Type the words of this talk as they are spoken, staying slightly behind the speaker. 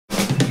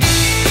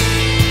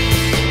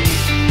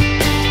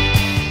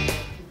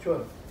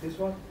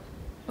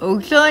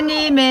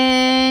Өглөөний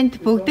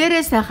мэнд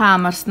бүгдээрээ сайхан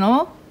амарсан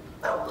уу?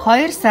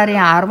 2 сарын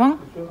 10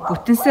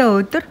 бүтэнсэ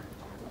өдөр.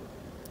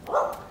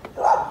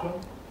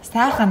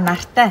 Сайхан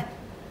нартай.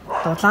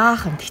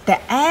 Дулаахан. Гэхдээ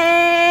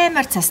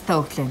амар цастай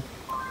өглөө.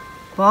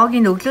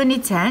 Богийн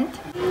өглөөний цайнд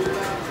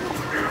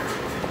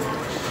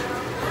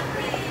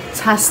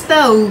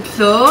цастай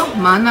өглөө,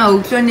 манай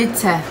өглөөний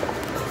цай.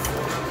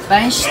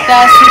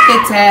 Банштай сүтэ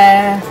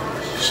цай.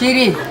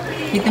 Шири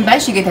хэдэн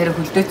байна шигээ тариу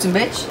хөлдөөцсөн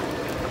байж.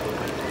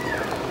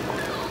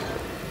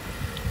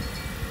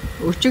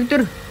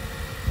 Өчигдөр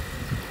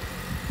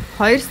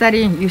 2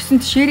 сарын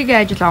 9-нд ширигийн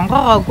ажил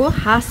онгоогоогүй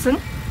хаасан.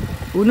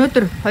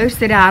 Өнөөдөр 2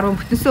 сарын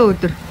 10 бүтэнсэн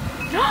өдөр.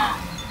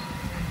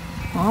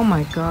 Oh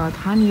my god,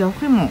 хаана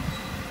явах юм уу?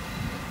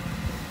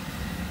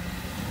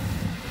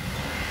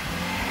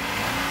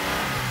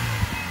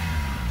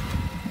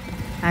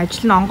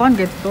 Ажил нь онгоон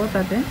гэж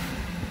дуудаад байна.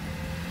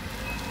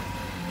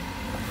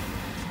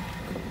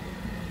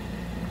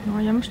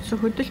 Ямар ч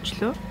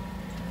хөдөлчлөө.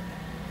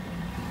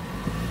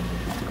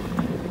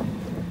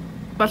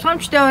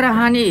 Болгоомжтой ороо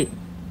хааны.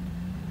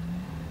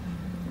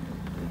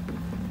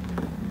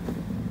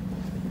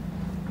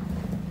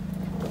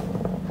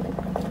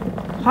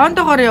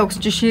 Хондогоор явах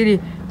гэж шири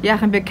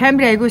яах юм бэ?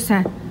 Камер айгуу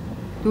сайн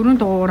 4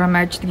 дугуураа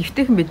маждаг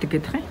эвтэйхэн бидэг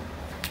гэдэг юм.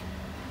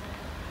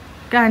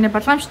 Гааны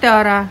болгоомжтой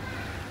ороо.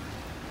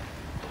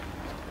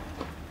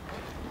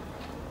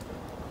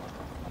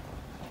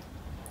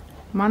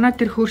 Манай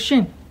тэр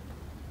хөршин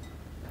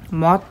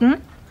мод нь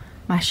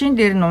машин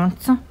дээр нь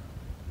унтсан.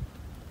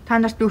 Та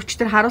нарт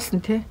өвчтөр харуулсан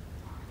тий.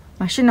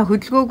 Машина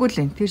хөдөлгөөгүй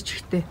л энэ тэр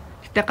чигтээ.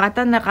 Гэтэ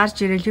гадаанаа гарч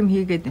ирэл юм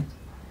хийгээд байна.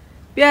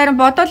 Би харин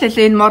бодоол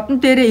хэлээ энэ модон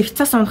дээрээ их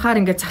цас унахаар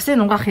ингээд цасыг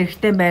унгаах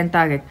хэрэгтэй байна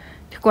даа гэд.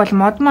 Тэгэхгүй бол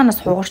мод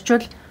манаас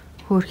хугарчвал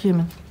хөөх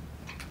юм.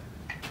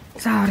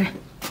 За орё.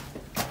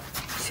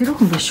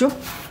 Сэрүүхэн биш үү?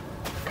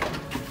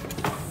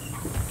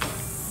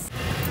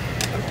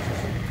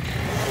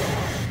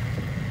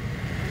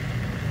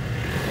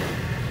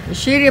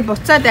 Шири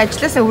буцаад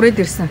ажилласаа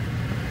үрээд ирсэн.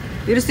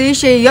 Ерөөсөө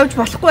ийшээ явж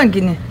болохгүй байна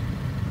гинэ.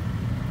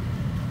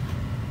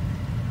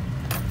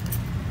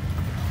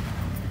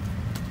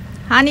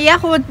 Хааны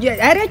яг уу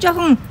арай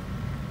жоохон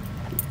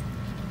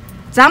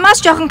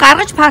замаас жоохон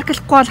гаргаж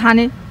парклахгүй бол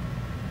хааны.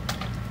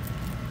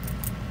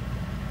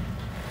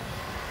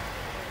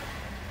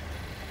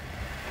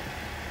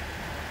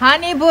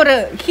 Хааны бүр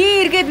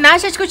хий эргээд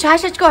наашаачгүй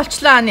чаашаачгүй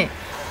болчлоо хааны.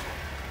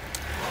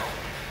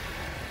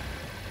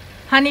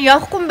 Хааны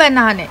явахгүй юм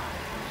байна хааны.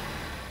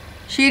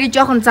 Шири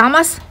жоохон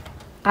замаас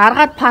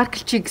гаргаад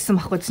парклчих гэсэн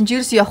баггүй. Тэсэн чи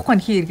ерөөс явахгүй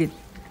нь хий эргээд.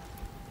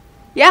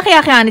 Яах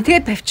хааны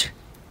тэгээд тавьчих.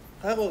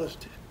 Хайгаа шүү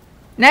дээ.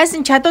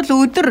 Найсан чадвал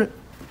өдөр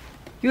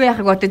юу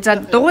яахыг бодё. За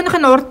дугуйных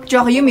нь урд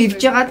жоох юм ирж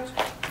ягаад.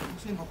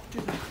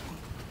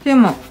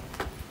 Тийм үү.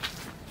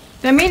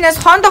 За минийс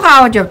хондогоо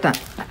аваад явдаа.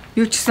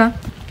 Юу ч гэсэн.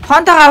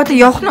 Хондогоо аваад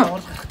явах нь.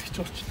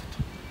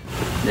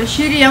 За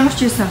шири ямар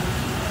ч ийсэн.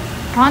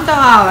 Хондогоо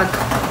аваад.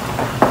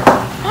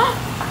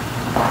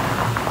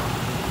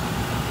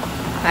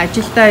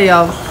 Ажилдаа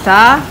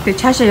явлаа. Тэгээ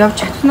цаашаа явж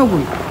чадна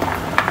уугүй.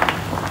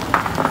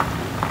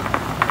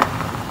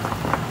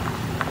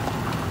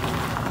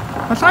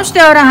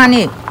 Болгоомжтой ороо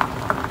хааны.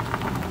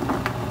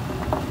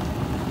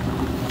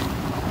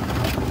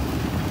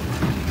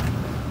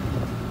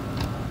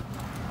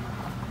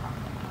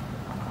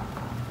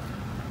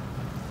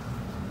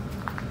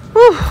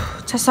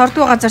 Цас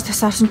ордгоо газар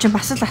цас орсон чинь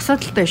бас л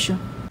асуудалтай шүү.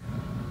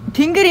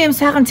 Тэнгэр юм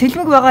сайхан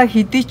цэлмэг байгаа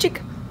хэдий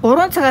чиг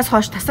 3 цагаас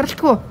хойш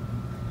тасралтгүй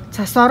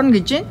цас орно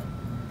гэж байна.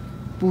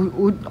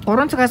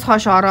 3 цагаас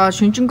хойш ороод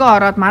шүнжэнгөө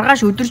ороод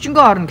маргааш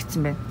өдөржингөө орно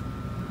гэсэн байна.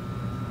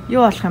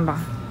 Юу болох юм бэ?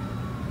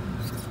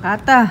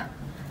 Гадаа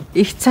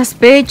их цас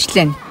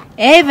бэжлэн.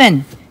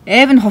 Эвен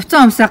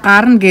хувцас өмсөө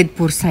гарна гэд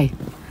бүр сая.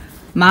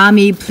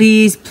 Mommy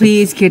please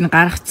гэрн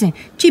гаргацсан.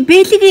 Чи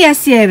бэлигээ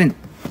яасан Эвен?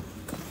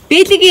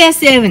 Бэлигээ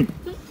яасан Эвен?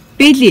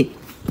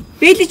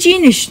 Бэли чи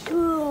энэ ш.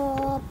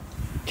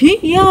 Ти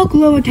яа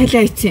глоо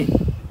талаа ицэн.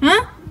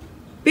 А?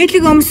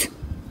 Бэлиг өмс.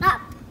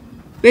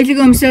 Бэлиг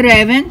өмсөөр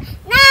Эвен.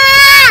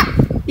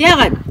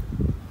 Яагаад?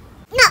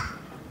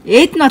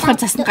 Эд нь болохоор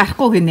цаснд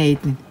гарахгүй гинэ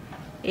эд нь.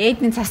 Эд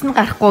нь цаснд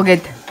гарахгүй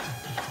гэд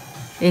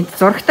энд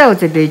зурагтаа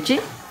үзээд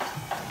байж.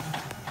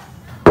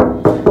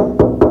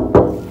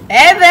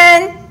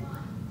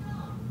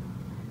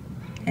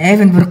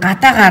 Эвен бүр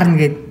гадаа гарна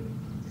гэд.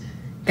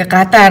 Гэ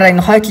гадаа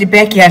энэ хойтлын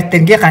бэкяард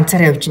дээр ингээ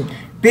ганцаараа явж байна.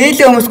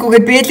 Бэлээ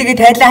өмсгүйгээд бэлэгээ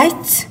тайлаа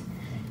хайц.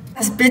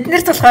 Бас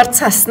биднэрт болохоор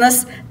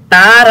цаснаас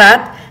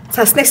дараад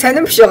цасныг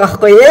сонирм биш байгаа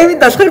байхгүй.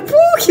 Эвэнд болохоор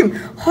бүх юм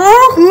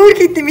хоо хөөр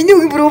гэдэг миний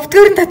үгийн бүр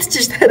өвдгөр нь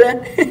татчих ш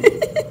тараа.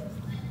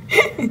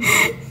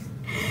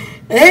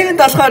 Эвэнд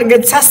болохоор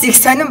ингээд цас их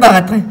сонирм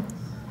байгаад байгаа.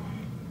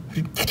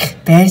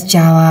 Барьж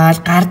аваад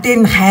гар дээр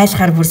нь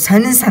хайлахаар бүр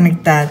сонин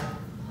санагдаад.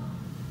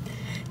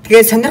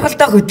 Тэгээд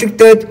сонирхолтой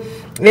хөтлөгдөөд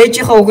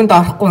ээжийнхээ үгэнд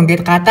орохгүй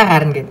ингээд гадаа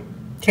гарна гэд.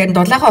 Тэгэхээр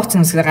дулаахаа хувцас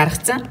өмсгөө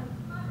гаргацсан.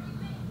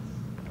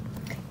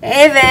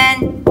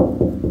 Эвен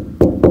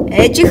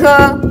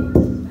ээжихөө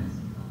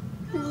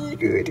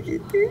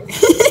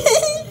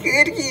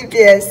гөргий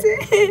биэс.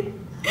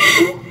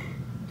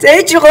 За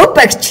ээж рүү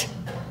упагч.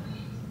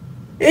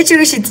 Ээж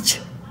рүү шидэж.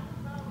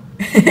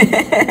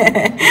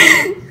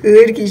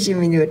 Хөр гişи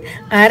миний хөр.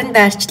 Гарын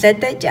даарчлаа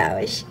да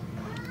жааваш.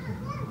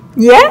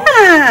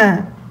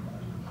 Яа.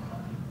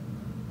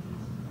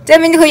 За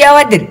миний хөө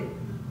яваад ир.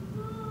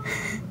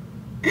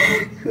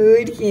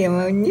 Хөр юм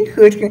өөний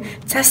хөр.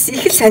 Цас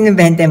их л сонин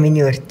байна да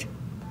миний хөрт.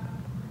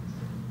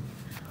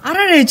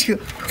 Араар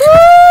ээж.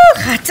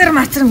 Хацар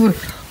мацар бүр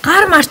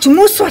гар марч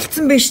мөс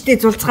болцсон байж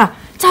тээ зулцгаа.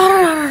 За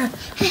араа.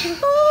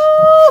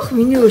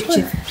 Миний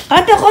хөрч.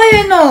 Гадаа гоё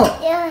байна уу?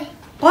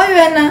 Гоё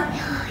байна.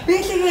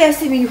 Бэлэгээ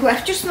яасан миний хөө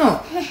авчирсан уу?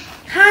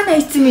 Хаана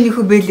ийцэн миний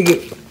хөө бэлэгээ?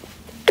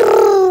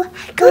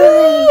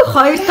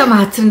 Хоёр том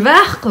хацар нь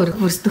байхгүй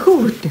хөрсдөхөө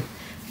үрдэ.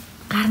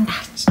 Гаранд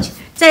харчиж.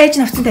 За ээж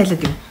нь авцсан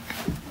тайлаад юм.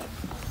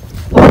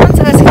 3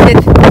 цагаас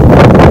эхлээд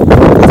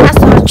цаас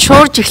сууж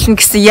шуурж эхлэн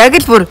гэсэн яг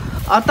л бүр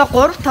одоо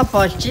 3-5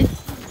 болж байна.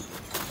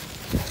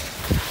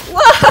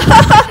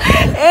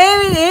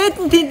 Эвэн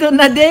эдэн тэнд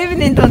унаад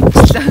эвэний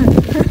дундчлаа.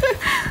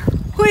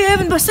 Хөөе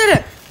эвэн босоо.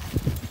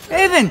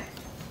 Эвэн.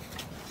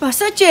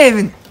 Босооч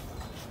эвэн.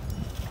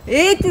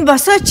 Эдэн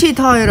босооч чи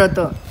та хоёр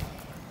одоо.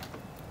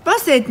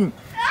 Бас эдэн.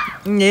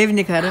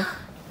 Эвнийг хараа.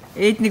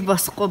 Эднийг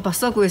босохгүй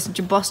босоогүй байсан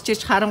чи босч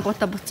ирж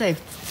харангуудаа буцаа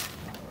ивт.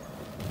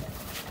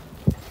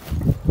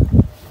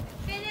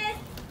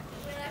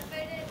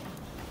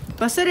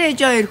 Босороо ээж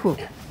хоёр хүү.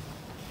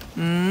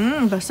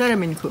 Босороо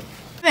минь хүү.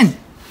 Эвэн.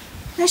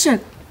 Наашаа.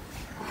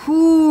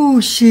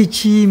 Хүү ши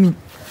чим.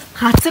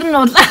 Хацар нь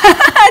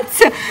улаац.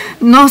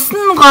 Нус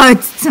нь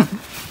гойцсон.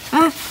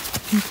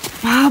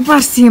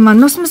 Бабарс юм а.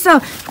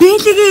 Нусмасаа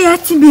бэлэгээ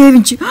яац юм бэ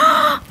эвэн чи.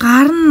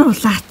 Гар нь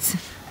улаац.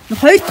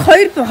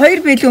 Хоёр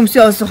бэлэг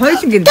өмсөө олсон.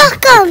 Хоёуланг юм.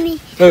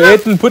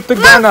 Ethan, put the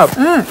gun up.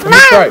 Mom,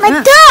 a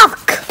dog.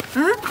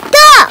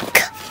 Dog.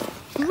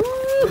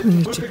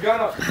 Put the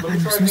gun up. Let me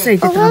try Нусмасаа again.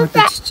 идэх юм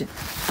байна чи.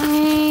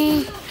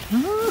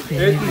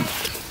 Ethan,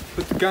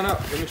 put the gun up.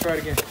 Let me try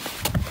it again.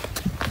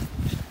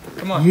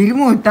 Come on.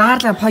 Ирмүү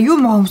даарлаа па юу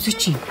маа өмсөч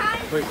чи.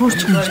 Wait,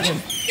 Хөрч let me try it again.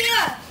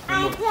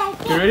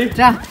 You ready?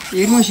 За,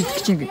 ирмүү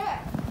шидэх чинь.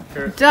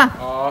 Here. За,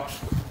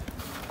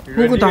 You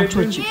хүүгүүд ready,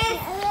 амчууч. Ethan?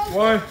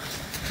 1,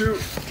 2,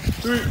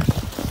 3.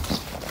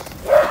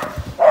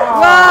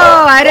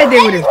 Вау, арай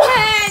дэврээ.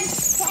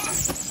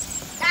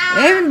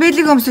 Эвэн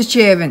бэлэг өмсөч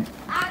эвэн.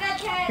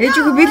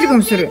 Ээжгүй бэлэг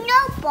өмсөр.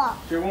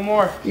 Okay, one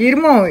more.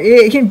 Ирмүү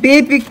хин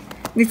бэбиг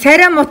нэг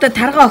царай муута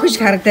тарга охиж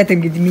харагдаад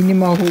ингээд миний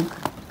маа хүүг.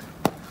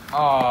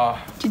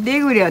 Чи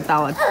дээгүүр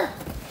яваад.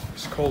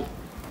 It's cold.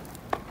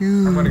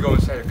 I'm gonna go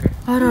inside, okay?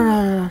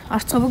 Араа.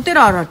 Арцгаа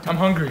бүгдээрээ ороод. I'm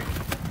hungry.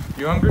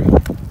 You hungry?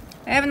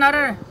 Эвэн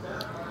ороо.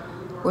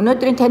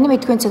 Өнөөдрийн таны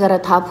мэдхүйн цагаараа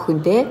та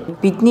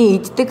бүхэндээ бидний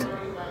иддэг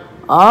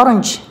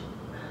оранж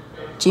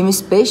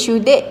жимс биш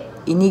үү дээ.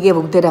 Энийгээ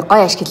бүгдээрээ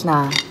гоё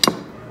ашигланаа.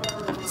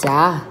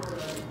 За.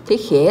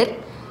 Тэгэхээр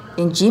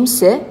энэ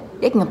жимс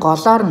яг нэг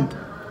голоор нь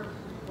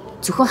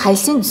зөвхөн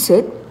хальсын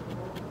зүсэд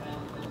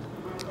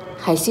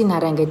хальсын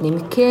хараа ингээд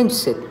нэмэхэн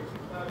зүсэд.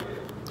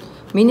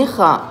 Минийх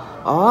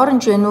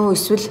оранж вэ нү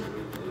эсвэл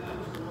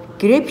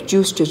грейп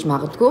жуус ч гэж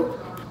магадгүй.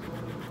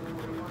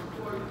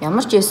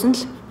 Ямар ч байсан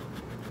л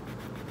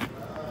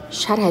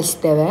шар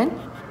хальстай байна.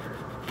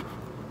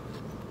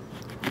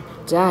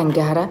 За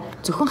ингээ хараа.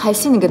 Зөвхөн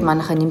хальсыг ингээд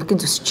манайхаа нэмгэн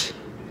зүсч.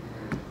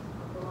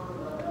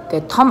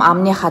 Тэгээд том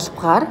амны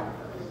халбгаар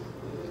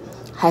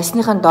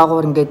хальсныхын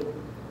доогуур ингээд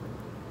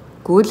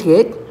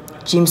гүйлгээд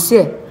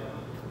жимсээ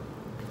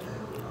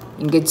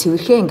ингээд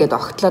цэвэрхээ ингээд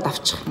огтлоод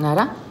авчих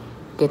нараа.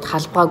 Ингээд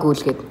халбгаа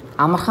гүйлгээд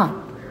амархан.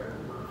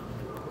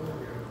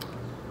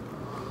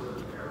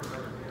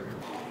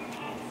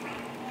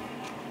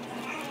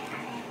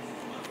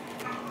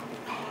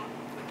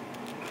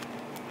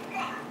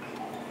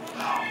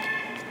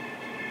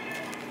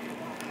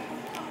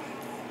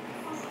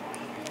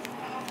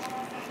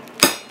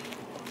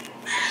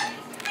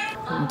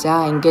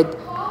 За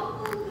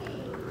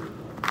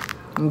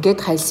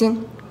ингээд хальсыг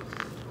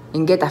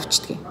ингээд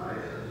авчдаг.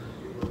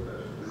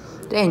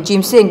 Тэгээ энэ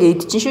жимсээ ингээд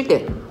идчихэн шүү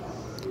дээ.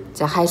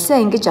 За хальсаа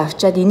ингэж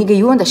авчаад энийг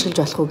юунд ашиглаж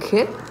болох вэ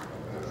гэхээр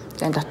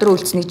за энэ дотор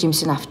үлдсэнийг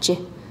жимсийг авчи.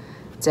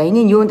 За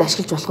энийг юунд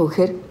ашиглаж болох вэ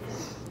гэхээр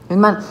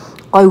энэ маань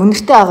гой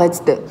үнэртэй байгаа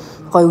зү.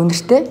 Гой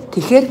үнэртэй.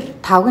 Тэгэхээр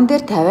тавган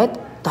дээр тавиад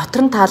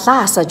дотор нь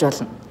талаа хасааж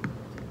болно.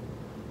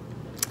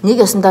 Нэг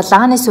ёсондоо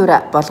лааны сүр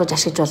болгож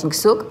ашиглаж болно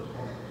гэсэн үг.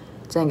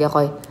 За ингээ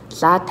гой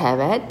лаа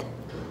тавиад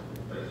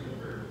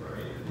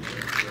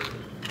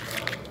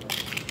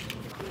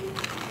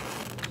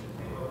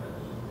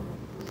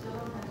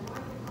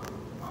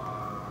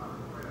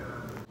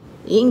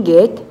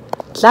ингээд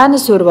лааны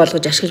суурь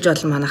болгож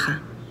ашиглаж болно манайхаа.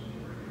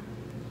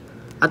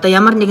 Одоо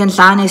ямар нэгэн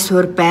лааны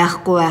суурь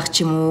байхгүй байх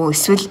ч юм уу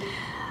эсвэл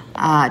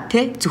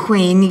тэ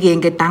зөвхөн энийг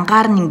ингээд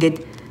дангаар нь ингээд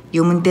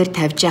юмн дээр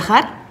тавьж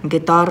яхаар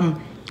ингээд доор нь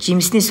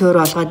жимсний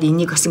суурь болгоод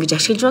энийг бас ингэж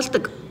ашиглаж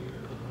болдог.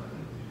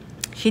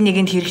 Хин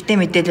нэгэнд хэрэгтэй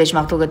мэдээд байж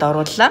магадгүй гэдээ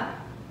орууллаа.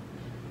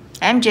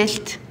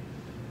 Амжилт.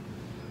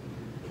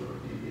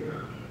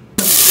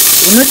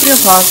 Өнөөдрийн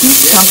хоолнд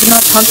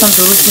сонгоноо том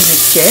зөрүүлсэн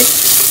хэлчээ.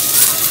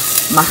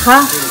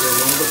 маха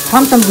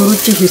том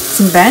дөрүүлжин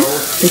хэрцсэн байна.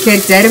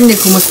 Тэгэхээр зарим нэг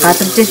хүмүүс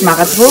гадарж иж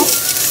магадгүй.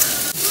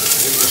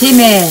 Тийм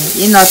ээ,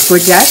 энэ бол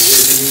гүляш.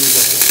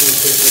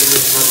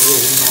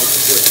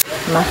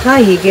 Маха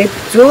хийгээд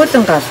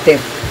зөөлөн гал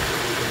дээр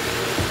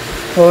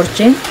хуурж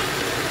ин.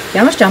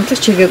 Ямар ч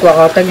амтлагч хийгээг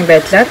байгаа одоогийн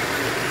байдлаар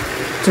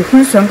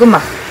зөвхөн сонгон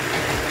мах.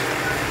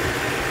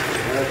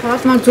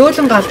 Хоол маань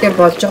зөөлөн гал дээр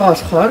болж байгаа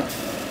болохоор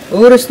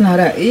өөрөөс нь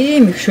хараа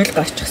ийм их шүл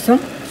гарчихсан.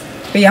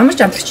 Би ямар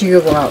ч амтлагч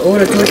хийгээг байгаа.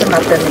 Өөрөө зөөлөн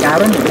гал дээр нэг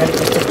 10 минут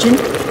буцаж ин.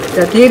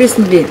 За дээрэс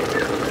нь би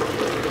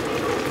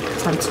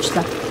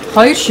санцчлаа.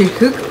 2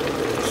 ширхэг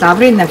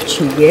лаврын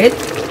навч хийгээд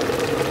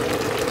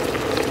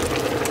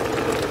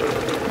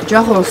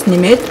жоохон ус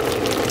нэмээд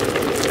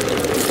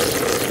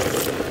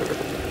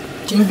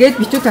ингээд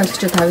битүү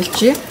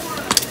тавилчи.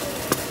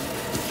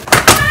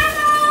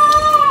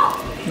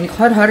 Нэг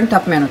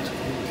 20-25 минут.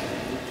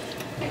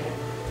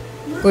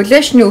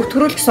 Гүлэшний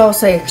өвтгөрүүлэх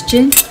соусаа их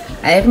чинь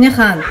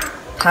аягныхаа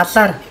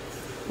талаар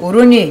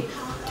өрөөний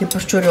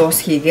температурын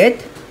ус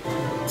хийгээд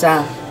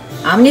за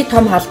амны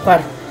том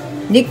халбаар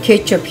 1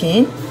 кетчуп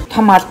хийн,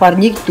 том халбаар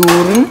 1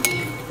 дүүрэн.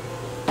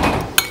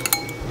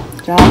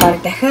 За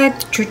баг дахиад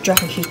чүж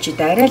жоохон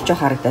хийчихэд арай л жоох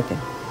харагдаад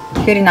байна.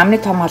 Тэгэхээр энэ амны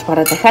том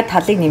халбаараа дахиад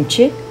талыг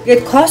нэмчээ.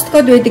 Тэгээд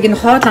Costco-д байдаг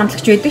энэ хоол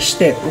амтлагч байдаг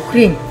штэ.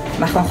 Үхрийн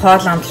махан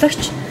хоол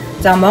амтлагч.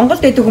 За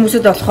Монголд байдаг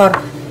хүмүүсд болохоор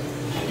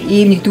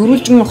ийм нэг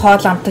дөрвөлжин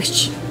хоол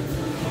амтлагч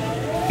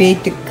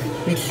байдаг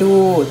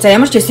билүү. За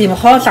ямар ч байсан ийм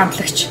хоол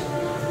амтлагч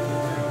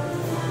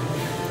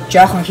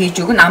жоохон хийж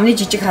өгнө. Амны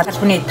жижиг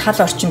халбаны тал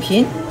орчим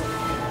хийн.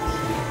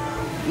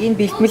 Энэ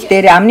бэлтгэл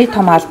дээр амны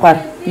том халбаар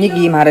нэг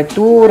ийм хараа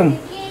дүүрэн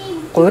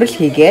гурил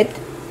хийгээд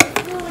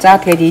за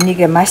тэгээд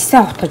энийг маш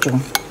сайн утгаж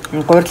өгнө.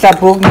 Гурилаа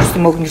бөөгнөрс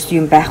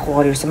юм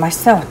байхгүйгээр юусэн маш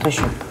сайн утгах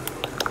шүү.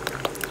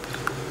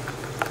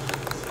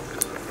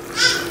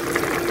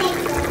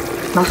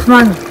 Мах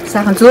маань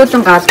сайхан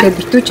зөөлөн гал дээр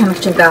битүү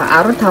чанагчиндаа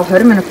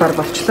 15-20 минут бар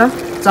болчлоо.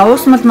 За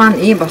уусмал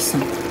маань ийм болсон.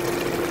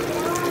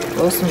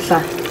 Уусмалаа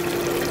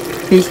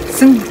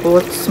бэлдсэн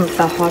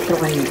уудсмалаа хоол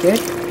руугаа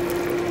хийгээд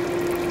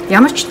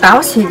ямар ч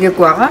давс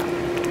хийгээгүй байгаа.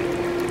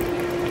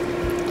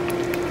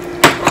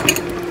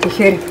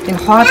 Тэгэхээр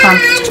энэ хоол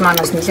амтлагч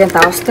манаас нэлээд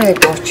давстай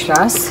байдаг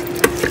учраас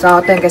за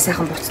одоо ингээ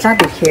сайхан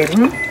буцлаад ирэхээр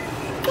нь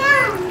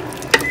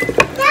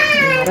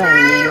нараа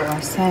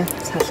юугаа сайн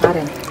салгаар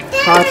энэ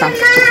хоол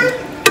амтлагч юм.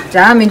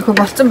 За минь хөө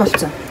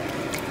болцсон.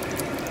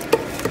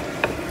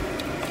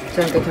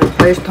 За ингээ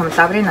хоёр том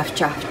лаврын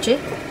навчаа авчи.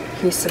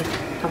 Хийсэн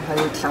том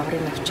хоёр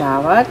лаврын навчаа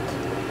аваад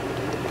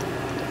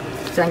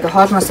за ингээ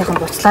хоолноо сайхан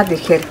буцлаад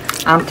ирэхээр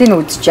амтыг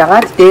үдсэж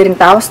ягаад дээр нь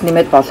давс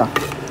нэмээд болоо.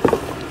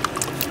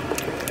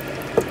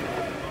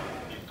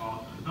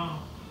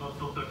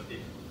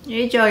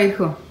 Ээж аих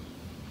уу.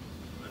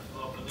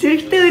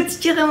 Зэрэгтэй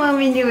үдсэж байгаа маа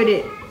миний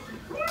өрөө.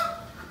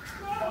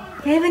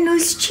 Хэвэн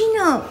үсч чинь.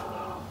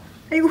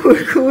 Айгу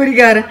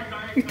хөргөөр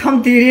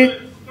том дээрээ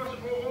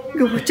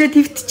ингээ хүчээ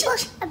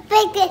твтчих.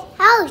 Big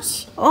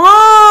house.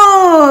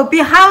 Оо, би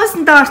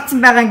хаусанд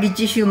орсон байгаа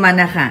гэж шүү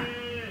манайхан.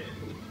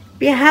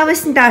 Би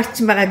хаусанд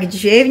орсон байгаа гэж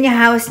шүү. Эвний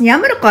хаус нь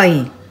ямар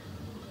гоё юм.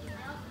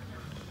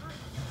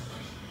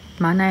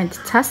 Манайд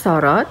цас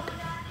ороод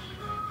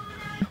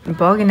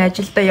Богийн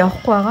ажилдаа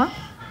явахгүй байгаа.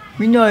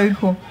 Миний хоёр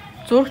хүн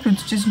зургт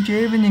үзчихсэн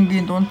чи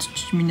Эвнингийн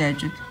дундчиж миний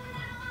ажил.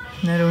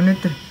 Нэр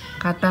өнөөдөр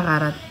гадаа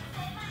гараад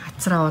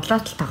хацраа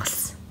улаат л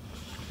тоглосон.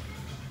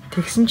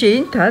 Тэгсэн чи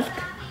энэ талд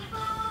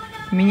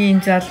миний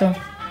энэ залуу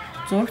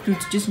зургт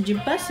үзчихсэн чи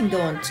бас ингэ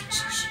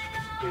унтчих.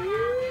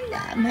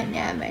 Яа.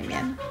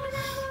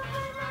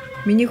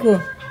 Миний хөө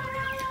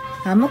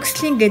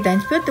амокслин гэдэг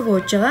антибиотик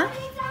ууж байгаа.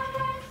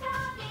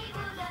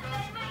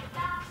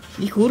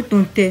 Их үр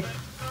дүнтэй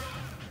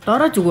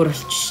дороо зүгээр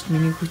болчих шээ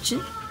миний хүү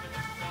чинь.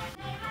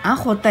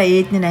 Анх удаа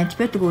ээдний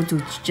антибиотик ууж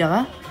үзэж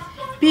байгаа.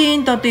 Би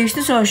энд одоо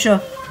 9-өөс хойш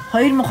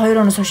 2002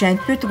 оноос хойш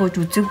антибиотик ууж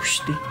үзээгүй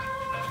шүү дээ.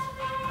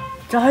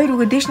 За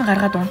хоёр үгээ дээш нь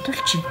гаргаад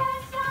унтуулчих.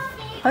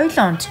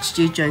 Хоёулаа унтчих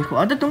ээж аяах.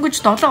 Одоо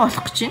дөнгөж 7 болох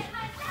гэж байна.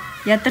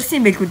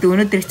 Ядарсан юм байлгүй дээ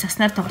өнөөдөр их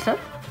цаснаар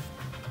тоглоод.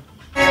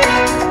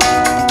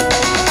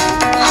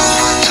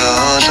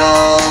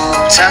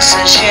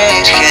 Цасан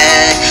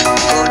ширхээ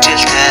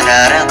бүжэлтэн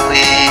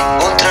арахгүй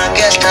унтран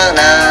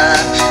гэлтана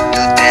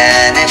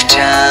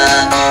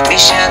дүтэнэвчаа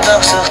мишэн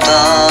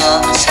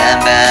доксохтоо сайн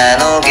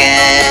байна уу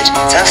гэж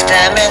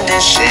цастай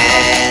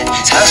мэндэлээ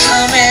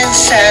цасан мен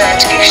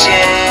сач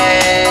гихшээ